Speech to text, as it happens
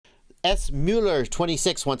S. Mueller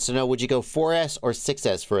 26 wants to know, would you go 4S or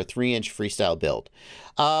 6S for a 3-inch freestyle build?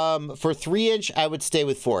 For 3-inch, I would stay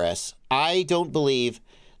with 4S. I don't believe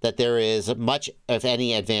that there is much of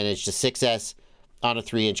any advantage to 6S on a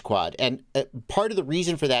 3-inch quad. And part of the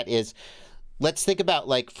reason for that is, let's think about,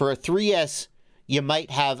 like, for a 3S, you might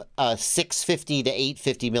have a 650 to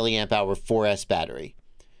 850 milliamp hour 4S battery.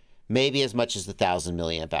 Maybe as much as 1,000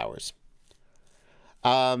 milliamp hours.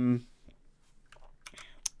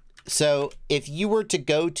 So if you were to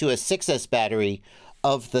go to a 6S battery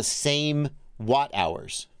of the same watt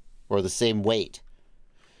hours or the same weight,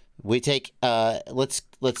 we take let's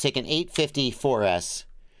take an 850 4S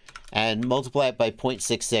and multiply it by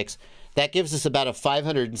 0.66. That gives us about a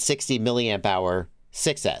 560 milliamp hour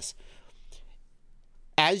 6S.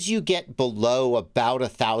 As you get below about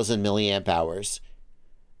 1,000 milliamp hours,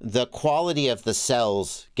 the quality of the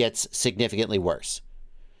cells gets significantly worse.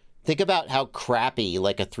 Think about how crappy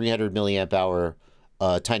like a 300 milliamp hour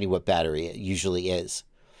tiny whoop battery usually is.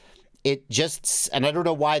 It just, and I don't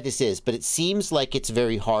know why this is, but it seems like it's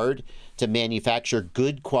very hard to manufacture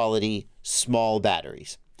good quality small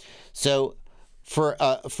batteries. So for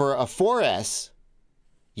a 4S,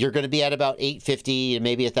 you're going to be at about 850 and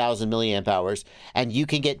maybe 1,000 milliamp hours, and you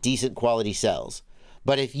can get decent quality cells.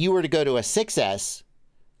 But if you were to go to a 6S,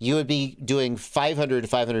 you would be doing 500 to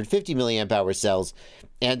 550 milliamp hour cells,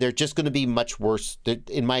 and they're just going to be much worse.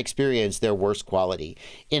 In my experience, they're worse quality.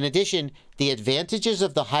 In addition, the advantages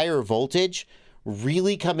of the higher voltage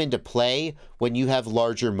really come into play when you have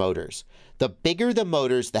larger motors. The bigger the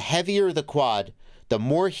motors, the heavier the quad, the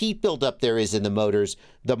more heat buildup there is in the motors,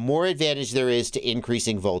 the more advantage there is to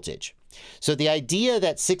increasing voltage. So the idea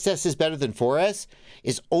that 6S is better than 4S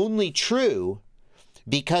is only true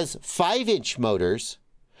because 5-inch motors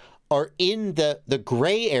are in the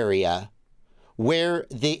gray area where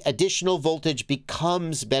the additional voltage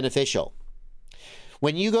becomes beneficial.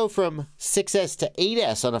 When you go from 6S to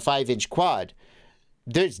 8S on a 5-inch quad,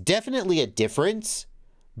 there's definitely a difference,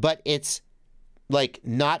 but it's like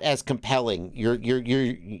not as compelling.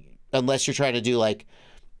 Unless you're trying to do like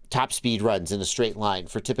top speed runs in a straight line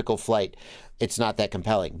for typical flight, it's not that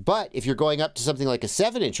compelling. But if you're going up to something like a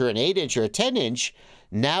 7-inch or an 8-inch or a 10-inch,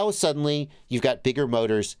 now suddenly you've got bigger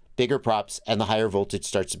motors, bigger props, and the higher voltage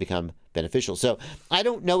starts to become beneficial. So I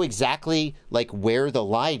don't know exactly like where the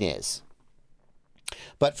line is,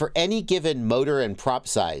 but for any given motor and prop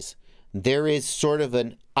size, there is sort of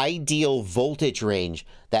an ideal voltage range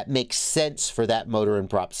that makes sense for that motor and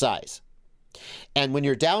prop size. And when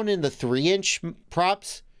you're down in the 3-inch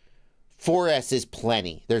props, 4S is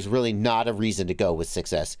plenty. There's really not a reason to go with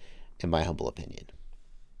 6S, in my humble opinion.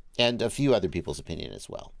 And a few other people's opinion as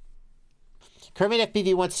well. Kermit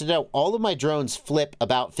FPV wants to know, all of my drones flip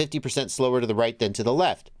about 50% slower to the right than to the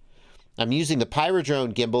left. I'm using the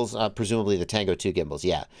Pyrodrone gimbals, presumably the Tango 2 gimbals,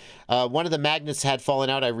 yeah. One of the magnets had fallen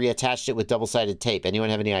out. I reattached it with double-sided tape. Anyone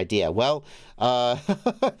have any idea? Well,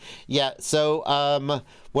 yeah, so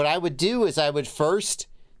what I would do is I would first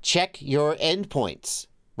check your endpoints,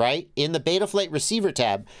 right? In the Betaflight receiver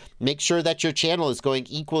tab, make sure that your channel is going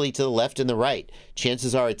equally to the left and the right.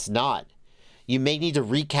 Chances are it's not. You may need to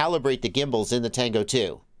recalibrate the gimbals in the Tango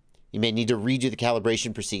 2. You may need to redo the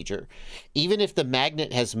calibration procedure. Even if the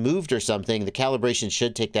magnet has moved or something, the calibration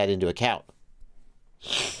should take that into account.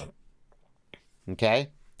 Okay?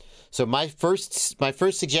 So my first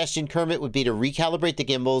suggestion, Kermit, would be to recalibrate the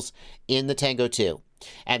gimbals in the Tango 2.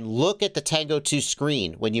 And look at the Tango 2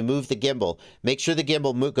 screen when you move the gimbal. Make sure the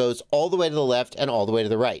gimbal goes all the way to the left and all the way to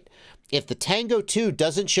the right. If the Tango 2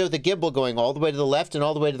 doesn't show the gimbal going all the way to the left and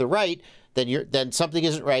all the way to the right, then something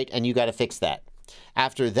isn't right and you got to fix that.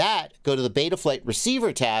 After that, go to the Betaflight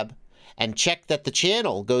receiver tab and check that the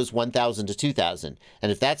channel goes 1000 to 2000.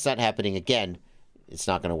 And if that's not happening again, it's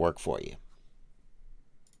not going to work for you.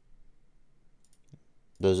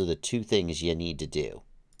 Those are the two things you need to do.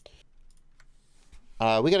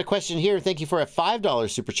 We got a question here. Thank you for a $5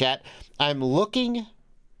 super chat. I'm looking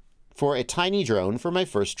for a tiny drone for my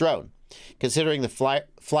first drone, considering the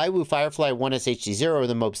Flywoo Firefly 1S HD0 or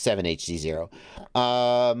the Mob 7 HD0.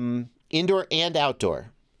 Indoor and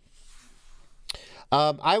outdoor.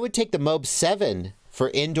 I would take the Mob 7 for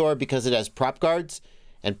indoor because it has prop guards,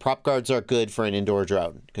 and prop guards are good for an indoor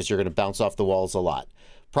drone because you're going to bounce off the walls a lot.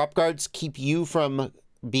 Prop guards keep you from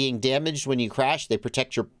being damaged when you crash. They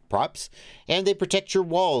protect your props, and they protect your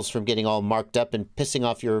walls from getting all marked up and pissing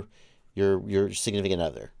off your significant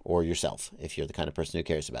other or yourself if you're the kind of person who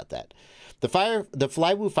cares about that. The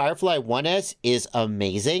Flywoo Firefly 1S is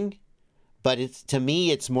amazing, but to me,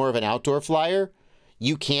 it's more of an outdoor flyer.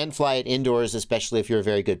 You can fly it indoors, especially if you're a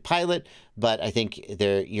very good pilot, but I think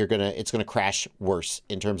it's gonna crash worse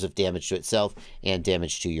in terms of damage to itself and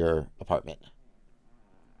damage to your apartment.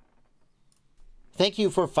 Thank you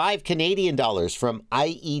for $5 Canadian from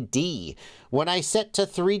IED. When I set to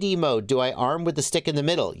 3D mode, do I arm with the stick in the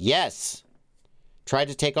middle? Yes. Tried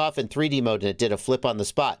to take off in 3D mode and it did a flip on the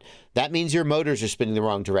spot. That means your motors are spinning the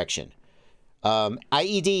wrong direction.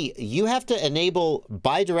 IED, you have to enable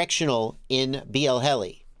bidirectional in BL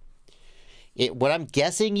Heli. What I'm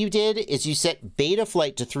guessing you did is you set beta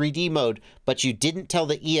flight to 3D mode, but you didn't tell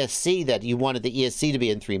the ESC that you wanted the ESC to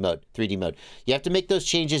be in 3D mode. You have to make those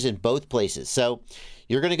changes in both places. So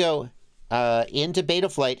you're going to go into beta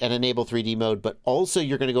flight and enable 3D mode, but also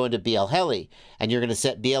you're going to go into BL Heli, and you're going to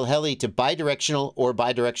set BL Heli to bidirectional or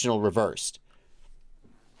bidirectional reversed.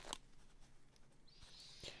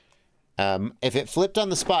 If it flipped on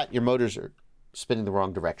the spot, your motors are spinning the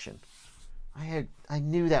wrong direction. I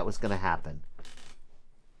knew that was going to happen.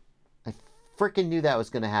 I freaking knew that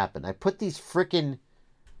was going to happen. I put these freaking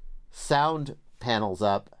sound panels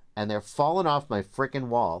up, and they're falling off my freaking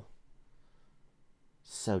wall.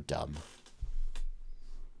 So dumb.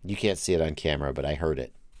 You can't see it on camera, but I heard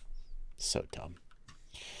it. So dumb.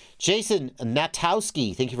 Jason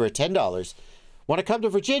Natowski, thank you for $10. Want to come to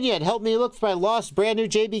Virginia and help me look for my lost brand new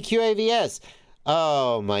JBQ AVS?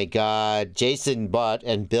 Oh my God. Jason bought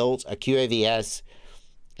and built a QAVS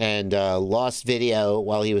and lost video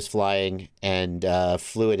while he was flying and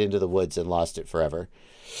flew it into the woods and lost it forever.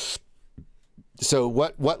 So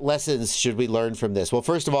what lessons should we learn from this? Well,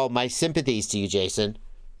 first of all, my sympathies to you, Jason.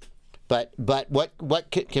 But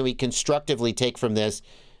what can we constructively take from this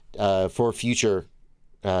for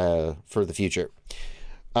the future?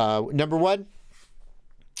 Number one,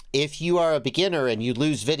 if you are a beginner and you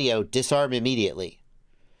lose video, disarm immediately.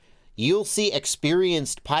 You'll see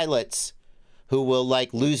experienced pilots who will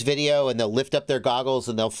like lose video and they'll lift up their goggles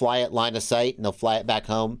and they'll fly at line of sight and they'll fly it back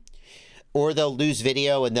home. Or they'll lose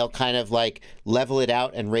video and they'll kind of like level it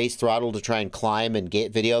out and raise throttle to try and climb and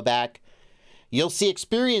get video back. You'll see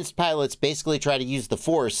experienced pilots basically try to use the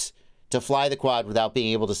force to fly the quad without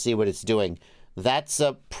being able to see what it's doing. That's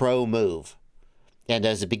a pro move. And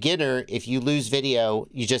as a beginner, if you lose video,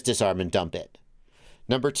 you just disarm and dump it.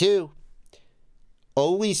 Number two,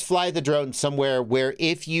 always fly the drone somewhere where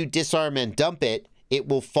if you disarm and dump it, it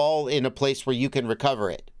will fall in a place where you can recover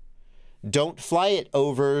it. Don't fly it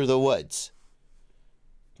over the woods,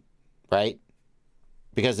 right?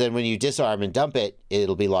 Because then when you disarm and dump it,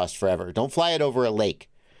 it'll be lost forever. Don't fly it over a lake.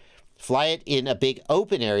 Fly it in a big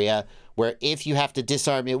open area where if you have to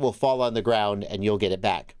disarm, it will fall on the ground and you'll get it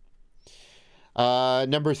back.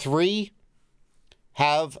 Number three,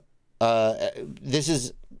 this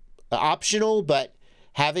is optional, but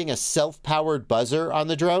having a self-powered buzzer on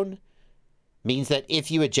the drone means that if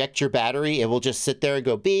you eject your battery, it will just sit there and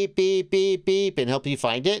go beep, beep, beep, beep, and help you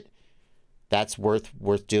find it. That's worth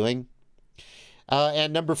doing.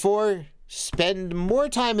 And number four, spend more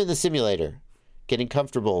time in the simulator, getting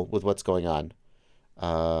comfortable with what's going on.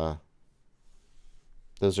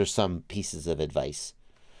 Those are some pieces of advice.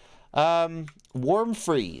 Warm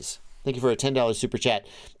Freeze, thank you for a $10 super chat.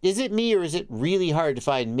 Is it me or is it really hard to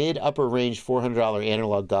find mid-upper range $400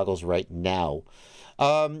 analog goggles right now?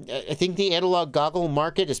 I think the analog goggle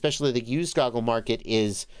market, especially the used goggle market,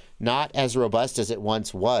 is not as robust as it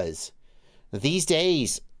once was. These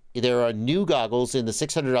days, there are new goggles in the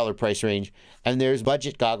 $600 price range, and there's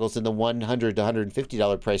budget goggles in the $100 to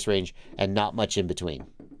 $150 price range, and not much in between.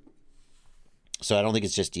 So I don't think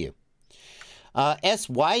it's just you. S.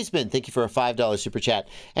 Wiseman, thank you for a $5 super chat.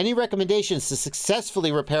 Any recommendations to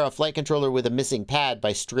successfully repair a flight controller with a missing pad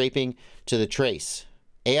by scraping to the trace?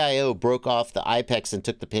 AIO broke off the IPEX and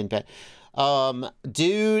took the pin pad.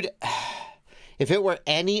 Dude, if it were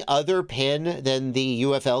any other pin than the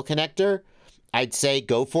UFL connector, I'd say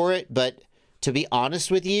go for it. But to be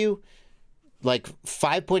honest with you, like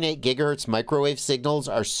 5.8 gigahertz microwave signals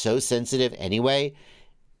are so sensitive anyway.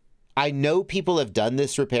 I know people have done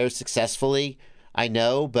this repair successfully. I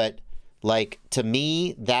know, but like to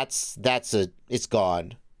me, it's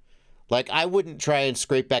gone. Like I wouldn't try and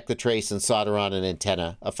scrape back the trace and solder on an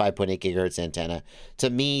antenna, a 5.8 gigahertz antenna. To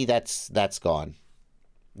me, that's gone.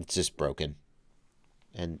 It's just broken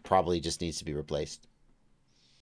and probably just needs to be replaced.